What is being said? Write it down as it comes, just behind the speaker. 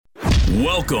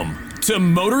Welcome to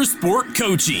Motorsport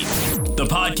Coaching, the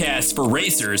podcast for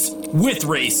racers with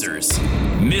racers.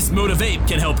 Miss Motivate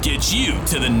can help get you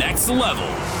to the next level.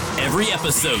 Every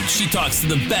episode, she talks to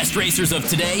the best racers of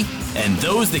today and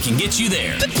those that can get you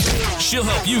there. She'll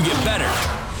help you get better.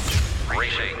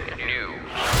 Racing news.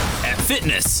 At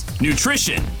fitness,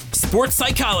 nutrition, sports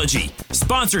psychology,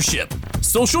 sponsorship,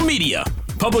 social media,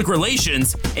 public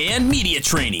relations, and media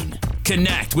training.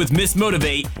 Connect with Miss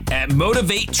Motivate at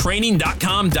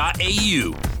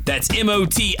motivatetraining.com.au. That's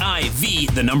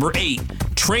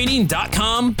MOTIV8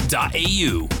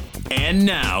 training.com.au. And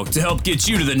now, to help get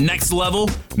you to the next level,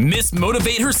 Miss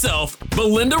Motivate herself,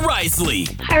 Belinda Risley.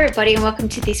 Hi everybody, and welcome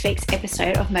to this week's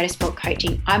episode of Motorsport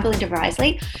Coaching. I'm Belinda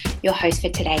Risley, your host for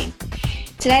today.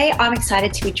 Today, I'm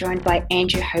excited to be joined by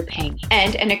Andrew Hopang,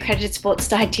 and an accredited sports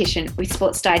dietitian with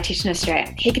Sports Dietitian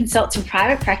Australia. He consults in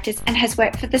private practice and has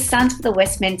worked for the Sons for the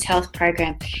West Men's Health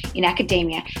Program in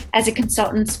academia as a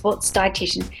consultant sports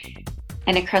dietitian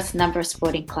and across a number of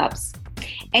sporting clubs.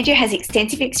 Andrew has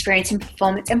extensive experience in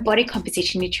performance and body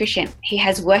composition nutrition. He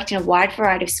has worked in a wide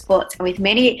variety of sports and with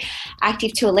many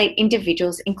active to elite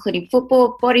individuals, including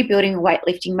football, bodybuilding,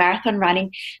 weightlifting, marathon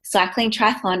running, cycling,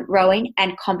 triathlon, rowing,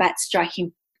 and combat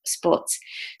striking sports.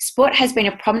 Sport has been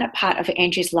a prominent part of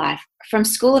Andrew's life, from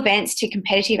school events to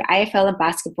competitive AFL and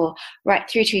basketball, right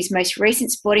through to his most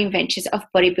recent sporting ventures of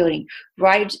bodybuilding,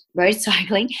 road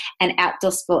cycling, and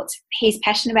outdoor sports. He is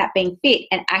passionate about being fit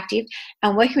and active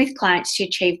and working with clients to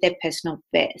achieve their personal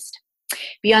best.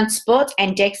 Beyond sport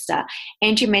and Dexter,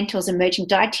 Andrew mentors emerging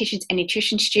dietitians and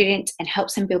nutrition students and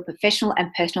helps them build professional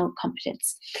and personal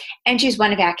competence. Andrew is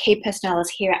one of our key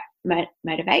personalities here at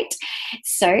Motivate.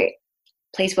 So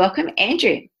please welcome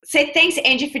Andrew. So thanks,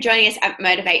 Andrew, for joining us at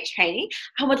Motivate Training.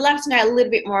 I would love to know a little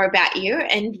bit more about you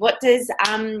and what does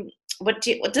a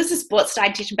sports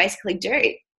dietitian basically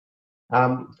do?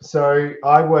 So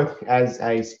I work as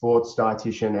a sports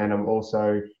dietitian, and I'm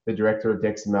also the director of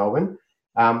Dexter Melbourne.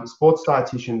 Sports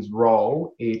dietitian's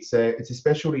role, it's a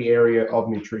specialty area of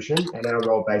nutrition, and our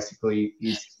role basically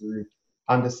is to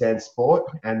understand sport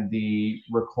and the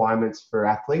requirements for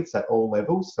athletes at all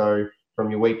levels. So from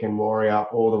your weekend warrior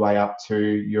all the way up to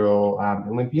your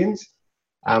Olympians.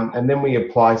 And then we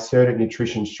apply certain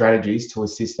nutrition strategies to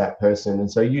assist that person. And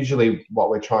so usually what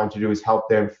we're trying to do is help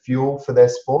them fuel for their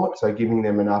sport. So giving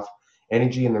them enough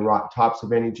energy and the right types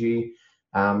of energy,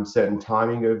 certain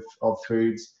timing of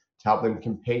foods to help them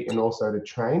compete and also to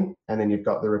train. And then you've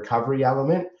got the recovery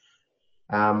element.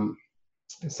 Some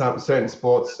certain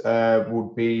sports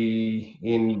would be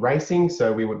in racing.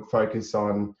 So we would focus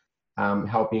on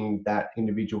helping that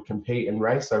individual compete and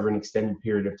race over an extended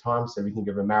period of time. So if you think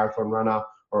of a marathon runner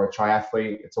or a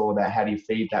triathlete, it's all about how do you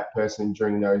feed that person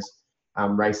during those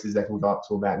races that can go up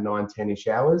to about 9-10-ish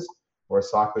hours, or a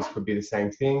cyclist could be the same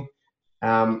thing.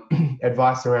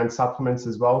 Advice around supplements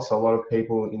as well. So a lot of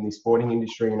people in the sporting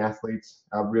industry and athletes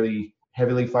are really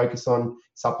heavily focused on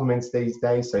supplements these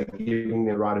days. So giving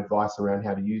the right advice around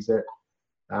how to use it.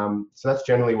 So that's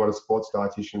generally what a sports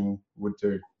dietitian would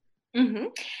do. Mm-hmm.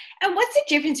 And what's the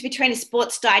difference between a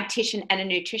sports dietitian and a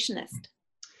nutritionist?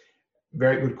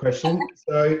 Very good question.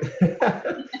 So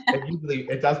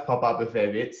it does pop up a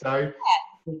fair bit. So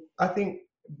I think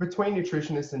between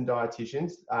nutritionists and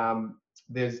dietitians,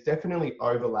 there's definitely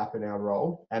overlap in our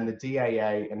role, and the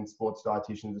DAA and Sports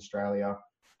Dietitians Australia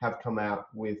have come out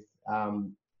with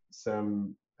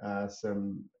some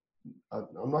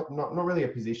not really a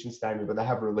position statement, but they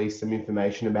have released some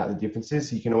information about the differences.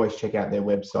 So you can always check out their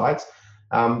websites.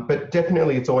 But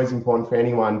definitely it's always important for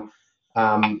anyone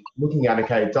looking at,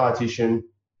 okay, dietitian,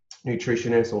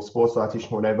 nutritionist or sports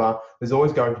dietitian, whatever, there's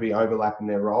always going to be overlap in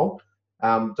their role.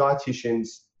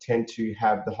 Dietitians tend to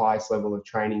have the highest level of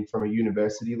training from a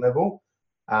university level.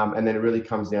 And then it really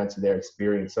comes down to their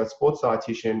experience. So a sports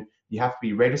dietitian, you have to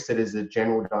be registered as a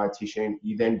general dietitian.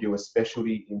 You then do a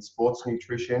specialty in sports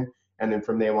nutrition. And then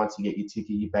from there, once you get your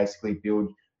ticket, you basically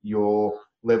build your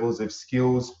levels of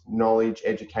skills, knowledge,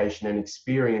 education, and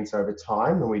experience over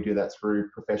time. And we do that through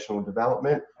professional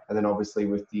development. And then obviously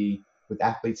with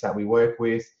athletes that we work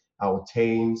with, or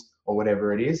teams, or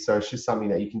whatever it is. So it's just something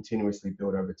that you continuously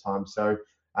build over time. So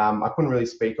I couldn't really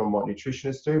speak on what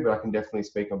nutritionists do, but I can definitely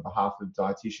speak on behalf of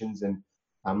dietitians and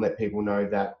let people know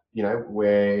that,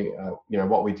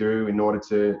 what we do in order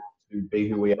to be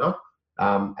who we are,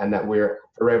 and that we're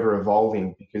forever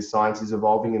evolving because science is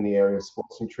evolving in the area of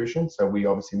sports nutrition. So we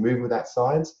obviously move with that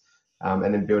science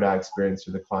and then build our experience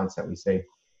through the clients that we see.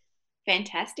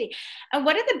 Fantastic. And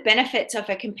what are the benefits of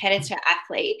a competitor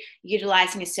athlete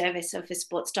utilising a service of a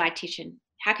sports dietitian?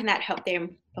 How can that help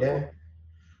them? Yeah.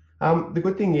 The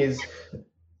good thing is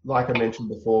like I mentioned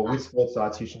before, with sports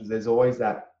dietitians, there's always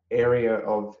that area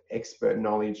of expert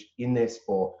knowledge in their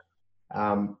sport.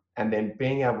 And then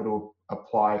being able to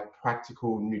apply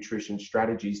practical nutrition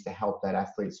strategies to help that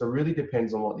athlete. So it really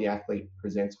depends on what the athlete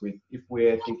presents with. If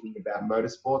we're thinking about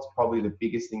motorsports, probably the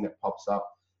biggest thing that pops up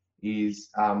is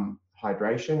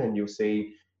hydration. And you'll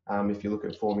see if you look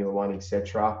at Formula One,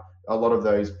 etc., a lot of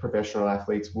those professional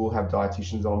athletes will have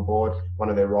dietitians on board. One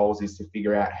of their roles is to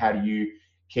figure out how do you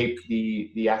keep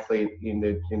the athlete in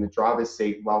the driver's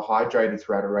seat well hydrated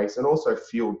throughout a race, and also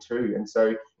fueled too. And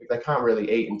so if they can't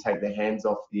really eat and take their hands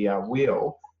off the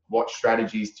wheel, what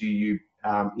strategies do you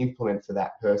implement for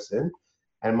that person?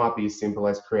 And it might be as simple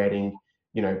as creating,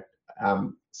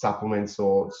 supplements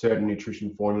or certain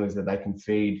nutrition formulas that they can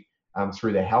feed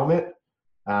through their helmet.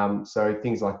 So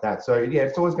things like that. So yeah,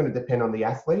 it's always going to depend on the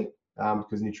athlete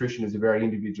because nutrition is a very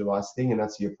individualized thing, and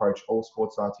that's the approach all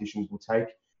sports dietitians will take,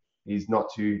 is not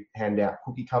to hand out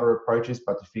cookie cutter approaches,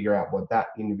 but to figure out what that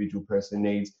individual person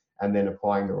needs and then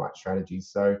applying the right strategies.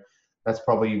 So that's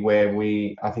probably where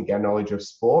I think our knowledge of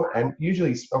sport, and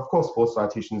usually, of course, sports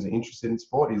dietitians are interested in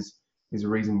sport, is a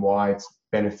reason why it's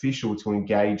beneficial to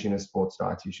engage in a sports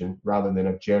dietitian rather than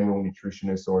a general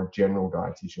nutritionist or a general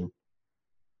dietitian.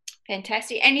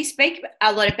 Fantastic. And you speak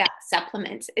a lot about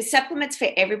supplements. Is supplements for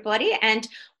everybody? And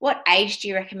what age do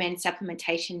you recommend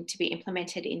supplementation to be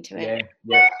implemented into it?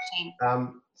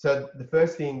 So the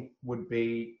first thing would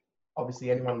be,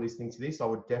 obviously anyone listening to this, I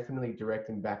would definitely direct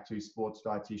them back to Sports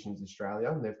Dietitians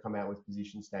Australia. They've come out with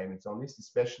position statements on this,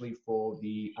 especially for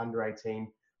the under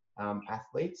 18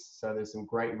 athletes. So there's some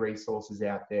great resources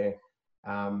out there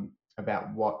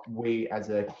about what we as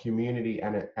a community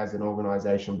and as an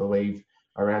organisation believe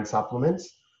around supplements.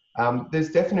 There's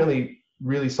definitely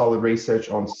really solid research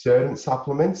on certain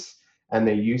supplements and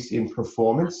their use in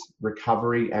performance,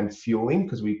 recovery, and fueling,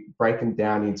 because we break them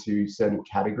down into certain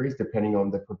categories depending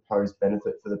on the proposed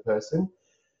benefit for the person.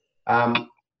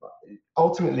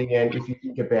 Ultimately, and if you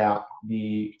think about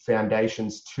the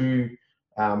foundations to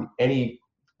any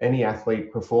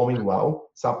athlete performing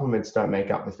well, supplements don't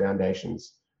make up the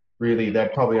foundations. Really, they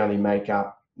probably only make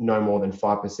up no more than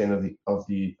 5% of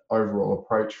the overall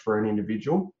approach for an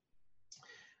individual.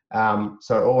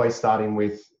 So always starting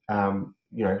with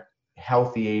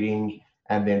healthy eating,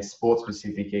 and then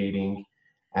sport-specific eating,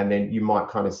 and then you might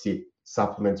kind of sit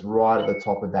supplements right at the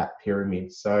top of that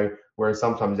pyramid. So whereas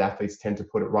sometimes athletes tend to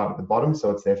put it right at the bottom,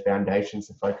 so it's their foundations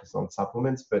to focus on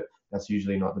supplements, but that's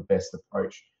usually not the best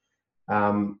approach.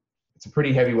 It's a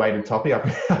pretty heavy-weighted topic.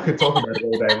 I could talk about it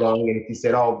all day long. And if you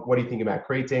said, "Oh, what do you think about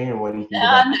creatine?" and "What do you think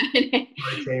about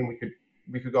protein?"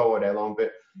 we could go all day long.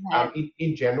 But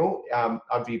in general,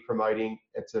 I'd be promoting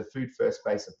it's a food-first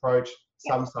based approach.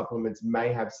 Some supplements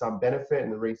may have some benefit,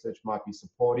 and the research might be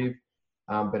supportive.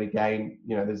 But again,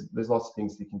 there's lots of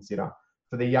things to consider.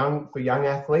 For young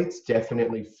athletes,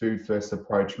 definitely food-first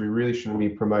approach. We really shouldn't be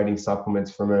promoting supplements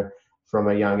from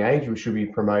a young age. We should be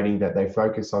promoting that they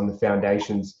focus on the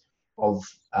foundations of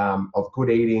good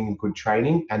eating and good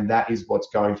training, and that is what's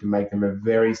going to make them a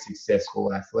very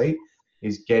successful athlete,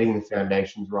 is getting the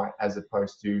foundations right, as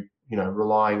opposed to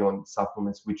relying on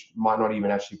supplements which might not even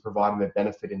actually provide them a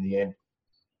benefit in the end.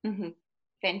 Mm-hmm.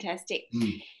 Fantastic.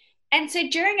 And so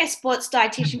during a sports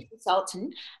dietitian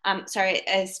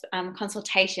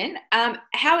consultation,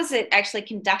 how is it actually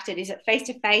conducted? Is it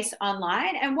face-to-face,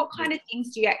 online? And what kind of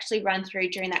things do you actually run through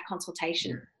during that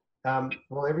consultation?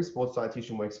 Well, every sports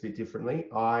dietitian works a bit differently.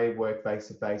 I work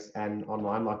face-to-face and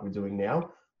online like we're doing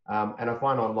now. And I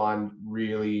find online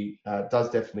really does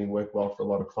definitely work well for a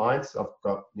lot of clients. I've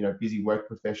got, busy work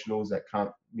professionals that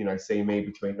can't, see me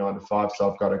between 9 to 5.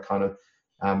 So I've got to kind of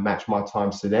match my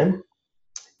times to them.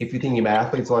 If you're thinking about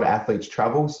athletes, a lot of athletes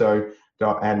travel,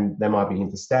 and they might be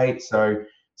interstate. So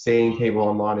seeing people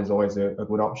online is always a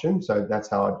good option. So that's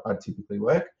how I typically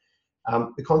work.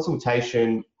 The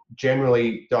consultation,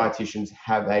 generally dietitians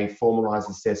have a formalized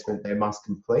assessment they must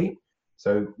complete.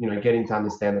 So, getting to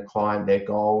understand the client, their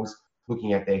goals,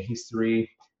 looking at their history.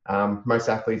 Most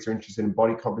athletes are interested in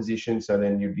body composition. So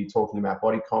then you'd be talking about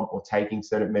body comp or taking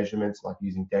certain measurements like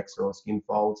using DEXA or skin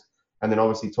folds. And then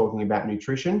obviously talking about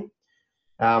nutrition.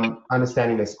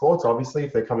 Understanding their sports, obviously,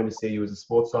 if they're coming to see you as a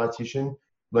sports dietitian,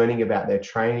 learning about their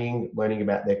training, learning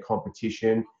about their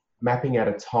competition, mapping out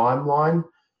a timeline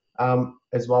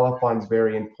as well, I find is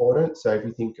very important. So if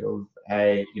you think of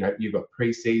you've got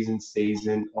pre-season,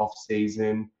 season,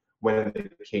 off-season, when are the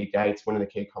key dates, when are the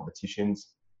key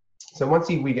competitions. So once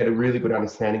we get a really good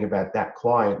understanding about that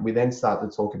client, we then start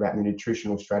to talk about the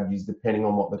nutritional strategies depending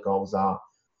on what the goals are.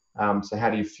 So how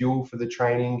do you fuel for the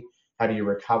training? How do you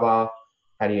recover?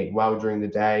 How do you eat well during the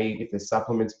day? If there's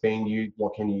supplements being used,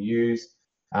 what can you use?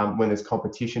 when there's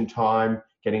competition time,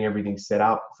 getting everything set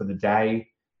up for the day.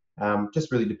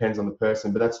 Just really depends on the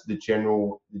person, but that's the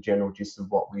general gist of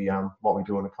what we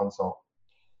do in a consult.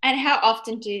 And how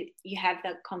often do you have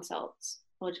the consults,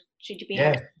 or should you be?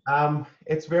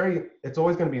 It's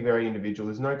always going to be very individual.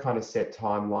 There's no kind of set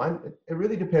timeline. It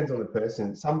really depends on the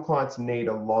person. Some clients need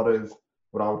a lot of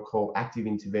what I would call active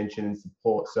intervention and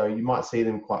support. So you might see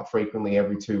them quite frequently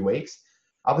every 2 weeks.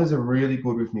 Others are really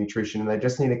good with nutrition and they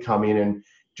just need to come in and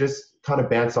just kind of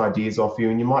bounce ideas off you.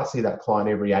 And you might see that client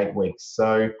every 8 weeks.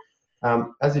 So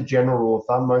as a general rule of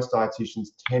thumb, most dietitians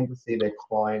tend to see their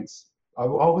clients, I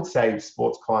would say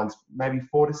sports clients, maybe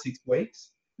 4 to 6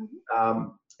 weeks.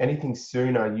 Anything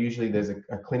sooner, usually there's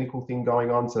a clinical thing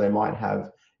going on. So they might have,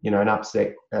 an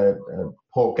upset,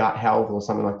 poor gut health or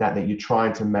something like that you're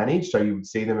trying to manage. So you would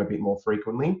see them a bit more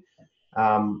frequently.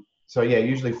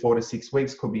 Usually 4 to 6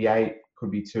 weeks, could be 8, could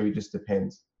be 2, just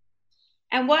depends.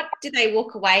 And what do they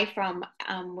walk away from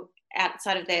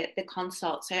outside of the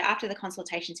consult? So after the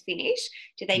consultation's finished,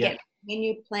 do they get a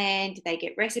menu plan? Do they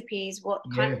get recipes? What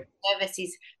kind of service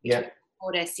is between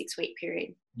 4 to 6 week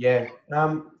period? Yeah.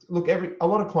 Look, a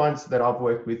lot of clients that I've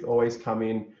worked with always come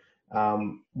in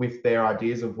with their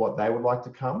ideas of what they would like to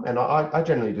come. And I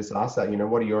generally just ask that,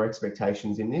 what are your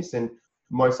expectations in this? And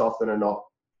most often or not,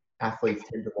 athletes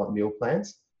tend to want meal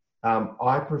plans.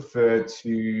 I prefer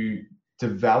to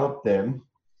develop them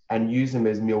and use them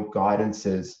as meal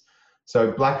guidances.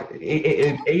 So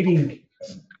eating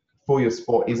for your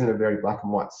sport isn't a very black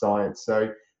and white science.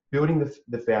 So building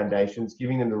the foundations,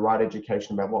 giving them the right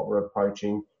education about what we're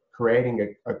approaching,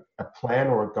 creating a plan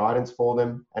or a guidance for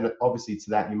them. And obviously to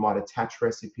that, you might attach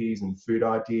recipes and food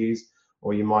ideas,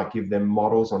 or you might give them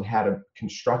models on how to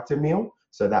construct a meal.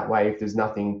 So that way, if there's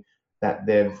nothing that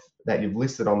you've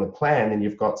listed on the plan, then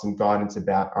you've got some guidance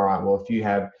about, all right, well, if you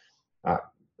have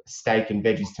steak and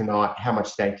veggies tonight, how much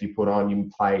steak do you put on your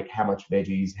plate, how much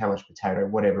veggies, how much potato,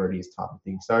 whatever it is type of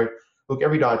thing. So look,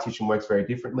 every dietitian works very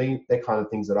differently. They're kind of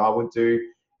things that I would do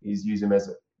is use them as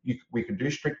we could do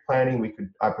strict planning.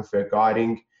 I prefer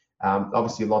guiding,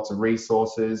 obviously lots of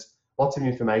resources, lots of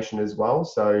information as well.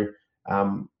 So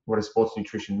what does sports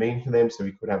nutrition mean for them? So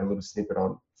we could have a little snippet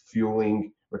on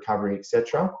fueling, recovery,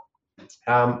 etc.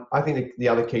 I think the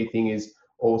other key thing is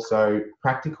also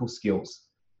practical skills.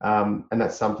 And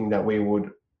that's something that we would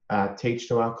teach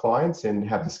to our clients and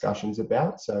have discussions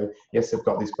about. So yes, they've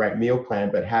got this great meal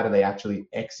plan, but how do they actually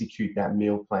execute that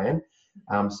meal plan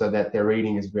so that their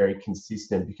eating is very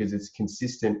consistent? Because it's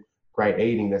consistent, great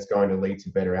eating that's going to lead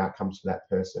to better outcomes for that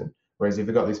person. Whereas if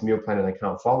they've got this meal plan and they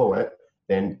can't follow it,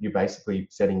 then you're basically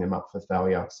setting them up for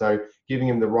failure. So giving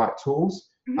them the right tools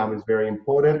is very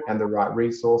important, and the right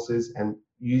resources, and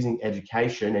using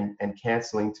education and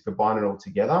counselling to combine it all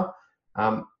together.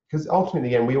 Because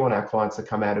ultimately, again, we want our clients to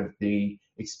come out of the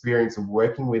experience of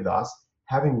working with us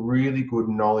having really good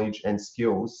knowledge and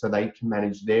skills so they can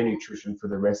manage their nutrition for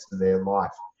the rest of their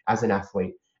life as an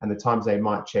athlete. And the times they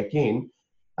might check in,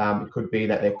 it could be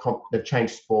that they've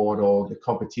changed sport, or the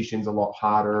competition's a lot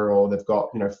harder, or they've got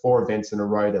 4 events in a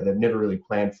row that they've never really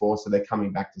planned for, so they're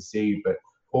coming back to see you. But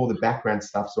all the background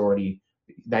stuff's already,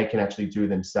 they can actually do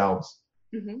themselves.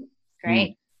 Mm-hmm.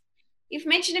 Great. You've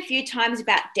mentioned a few times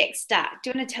about DEXA.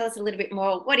 Do you want to tell us a little bit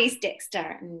more? What is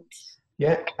DEXA?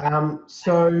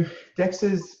 So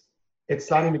it's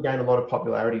starting to gain a lot of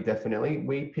popularity, definitely.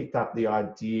 We picked up the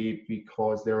idea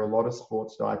because there are a lot of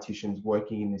sports dietitians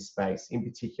working in this space, in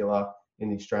particular in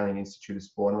the Australian Institute of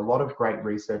Sport. And a lot of great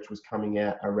research was coming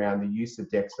out around the use of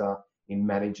DEXA in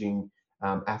managing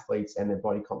athletes and their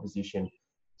body composition.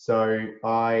 So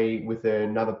with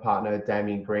another partner,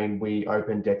 Damien Green, we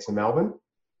opened DEXA Melbourne.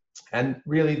 And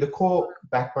really the core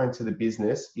backbone to the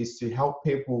business is to help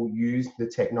people use the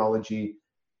technology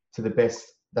to the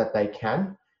best that they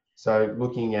can. So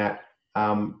looking at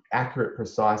accurate,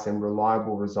 precise and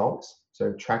reliable results.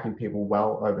 So tracking people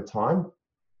well over time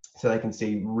so they can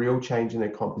see real change in their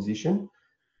composition.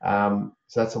 So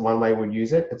that's the one way we'll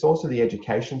use it. It's also the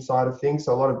education side of things.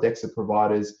 So a lot of DEXA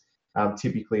providers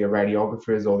typically are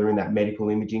radiographers, or they're in that medical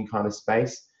imaging kind of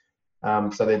space.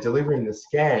 So they're delivering the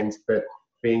scans, but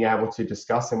being able to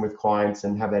discuss them with clients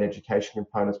and have that education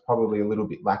component is probably a little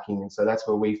bit lacking. And so that's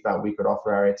where we felt we could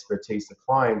offer our expertise to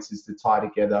clients, is to tie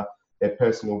together their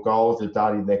personal goals, the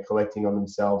data they're collecting on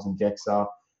themselves and DEXA,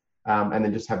 and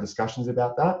then just have discussions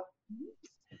about that.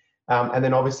 And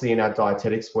then obviously in our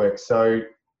dietetics work. So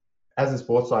as a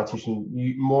sports dietitian,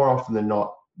 more often than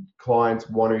not, clients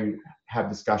want to have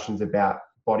discussions about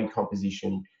body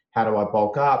composition. How do I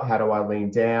bulk up? How do I lean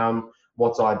down?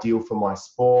 What's ideal for my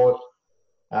sport?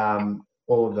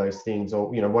 all of those things, or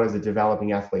what does a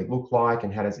developing athlete look like,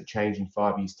 and how does it change in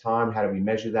 5 years' time? How do we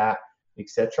measure that,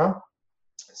 etc.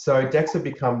 So DEXA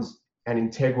becomes an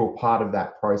integral part of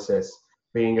that process,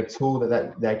 being a tool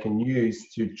that they can use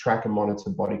to track and monitor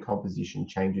body composition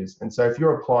changes. And so if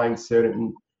you're applying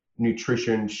certain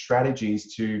nutrition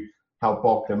strategies to help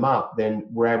bulk them up, then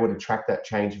we're able to track that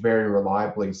change very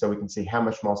reliably. So we can see how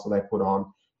much muscle they put on,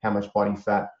 how much body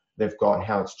fat they've got,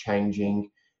 how it's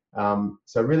changing.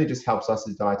 So it really just helps us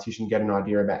as dietitians get an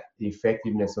idea about the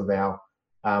effectiveness of our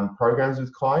programs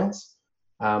with clients.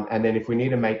 And then if we need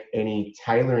to make any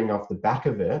tailoring off the back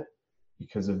of it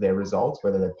because of their results,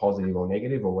 whether they're positive or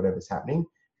negative or whatever's happening,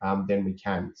 then we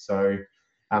can. So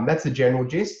that's the general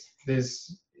gist.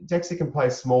 DEXA can play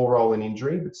a small role in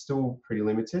injury, but still pretty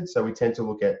limited. So we tend to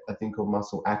look at a thing called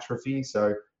muscle atrophy,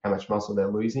 so how much muscle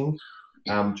they're losing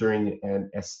during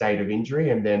a state of injury.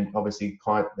 And then obviously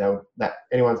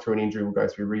anyone through an injury will go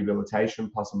through rehabilitation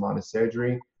plus or minus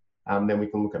surgery. Then we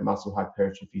can look at muscle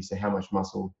hypertrophy, so how much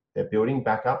muscle they're building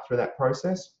back up through that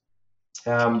process.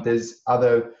 There's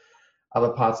other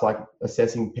parts like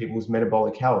assessing people's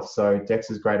metabolic health. So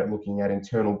DEXA is great at looking at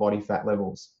internal body fat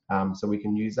levels. So we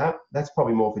can use that. That's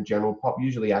probably more for general pop.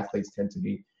 Usually athletes tend to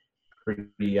be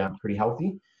pretty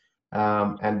healthy.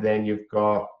 And then you've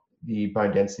got the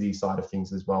bone density side of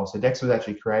things as well. So DEXA was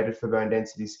actually created for bone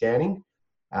density scanning.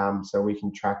 So we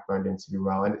can track bone density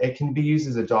well. And it can be used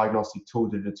as a diagnostic tool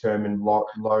to determine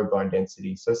low bone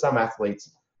density. So some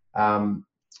athletes,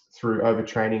 through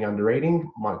overtraining, undereating,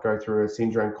 might go through a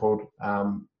syndrome called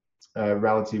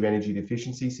relative energy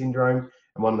deficiency syndrome.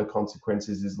 And one of the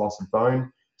consequences is loss of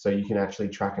bone. So you can actually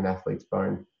track an athlete's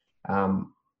bone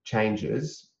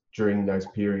changes during those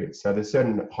periods. So there's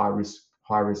certain high risk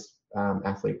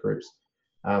athlete groups.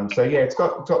 So yeah, it's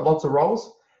got lots of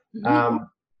roles.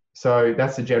 So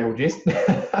that's the general gist.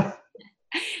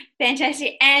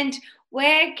 Fantastic. And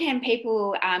where can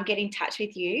people get in touch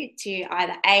with you to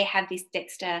either have this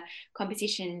DEXA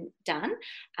composition done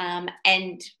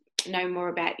and know more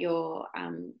about your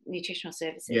nutritional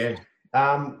services? Yeah.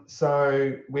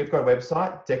 So we've got a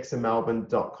website,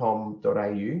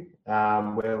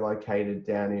 dexamelbourne.com.au. We're located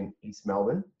down in East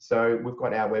Melbourne. So we've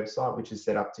got our website, which is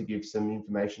set up to give some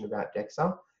information about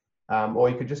DEXA. Or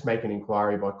you could just make an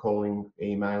inquiry by calling,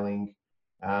 emailing,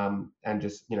 and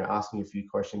just asking a few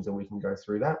questions, and we can go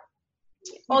through that.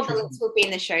 All the links will be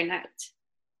in the show notes.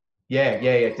 Yeah,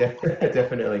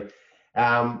 definitely.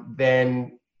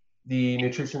 Then the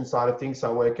nutrition side of things. So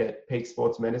I work at Peak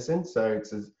Sports Medicine. So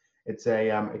it's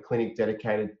a clinic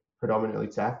dedicated predominantly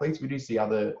to athletes. We do see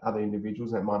other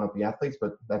individuals that might not be athletes,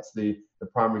 but that's the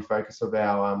primary focus of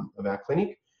our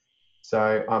clinic.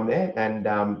 So I'm there, and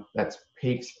that's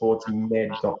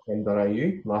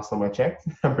peaksportsmed.com.au. Last time I checked,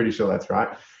 I'm pretty sure that's right.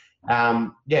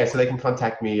 So they can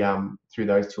contact me through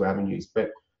those two avenues,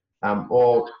 but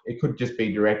or it could just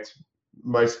be direct.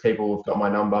 Most people have got my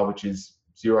number, which is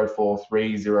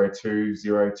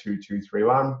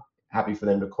 04302022231. Happy for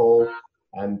them to call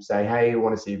and say, hey, I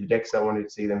want to see the DEXA, I want to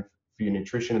see them for your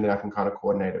nutrition, and then I can kind of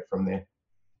coordinate it from there.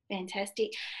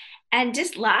 Fantastic. And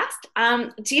just last,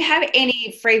 do you have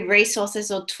any free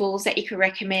resources or tools that you could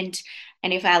recommend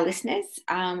any of our listeners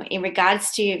in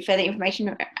regards to further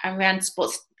information around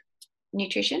sports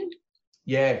nutrition?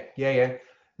 Yeah. The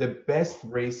best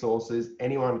resources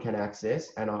anyone can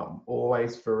access, and I'm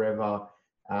always forever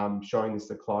showing this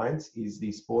to clients, is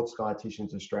the Sports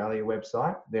Dietitians Australia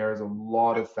website. There is a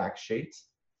lot of fact sheets.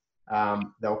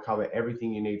 They'll cover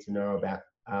everything you need to know about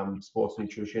sports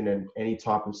nutrition and any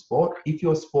type of sport. If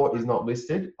your sport is not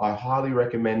listed, I highly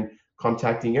recommend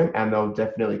contacting them, and they'll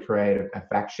definitely create a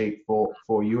fact sheet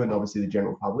for you and obviously the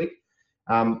general public.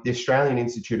 The Australian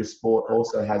Institute of Sport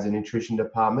also has a nutrition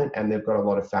department, and they've got a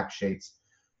lot of fact sheets.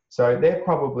 So they're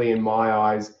probably, in my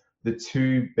eyes, the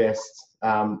two best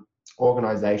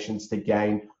organizations to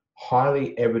gain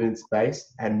highly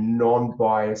evidence-based and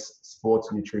non-biased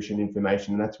sports nutrition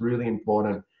information. And that's really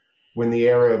important.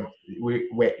 We're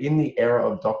in the era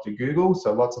of Dr. Google,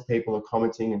 so lots of people are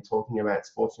commenting and talking about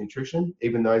sports nutrition,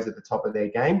 even those at the top of their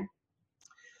game.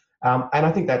 And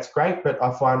I think that's great, but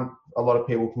I find a lot of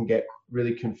people can get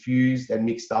really confused and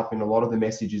mixed up in a lot of the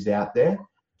messages out there,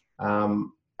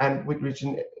 and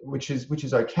which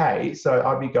is okay. So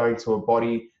I'd be going to a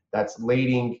body that's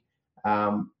leading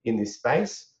in this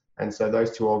space. And so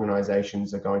those two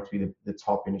organizations are going to be the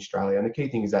top in Australia. And the key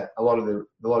thing is that a lot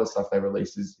of stuff they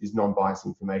release is non-biased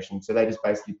information. So they just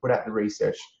basically put out the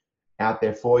research out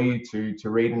there for you to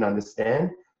read and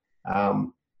understand.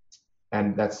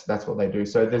 And that's what they do.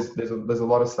 So there's a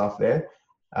lot of stuff there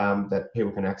that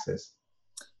people can access.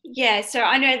 Yeah, so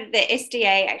I know that the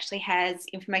SDA actually has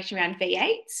information around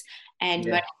V8s and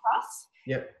motocross.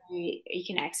 Yep. You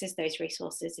can access those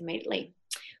resources immediately.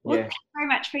 Well, Yeah. thank you very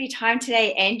much for your time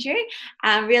today, Andrew.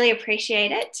 Really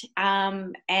appreciate it.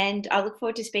 And I look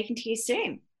forward to speaking to you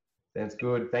soon. Sounds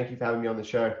good. Thank you for having me on the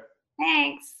show.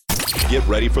 Thanks. Get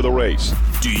ready for the race.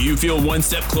 Do you feel one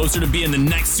step closer to being the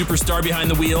next superstar behind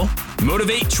the wheel?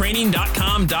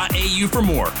 Motivatetraining.com.au for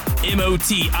more.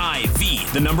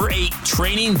 MOTIV, 8,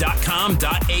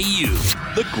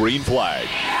 training.com.au. The green flag.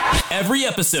 Every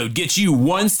episode gets you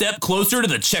one step closer to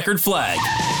the checkered flag.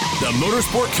 The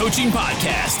Motorsport Coaching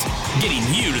Podcast, getting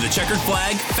you to the checkered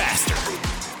flag faster.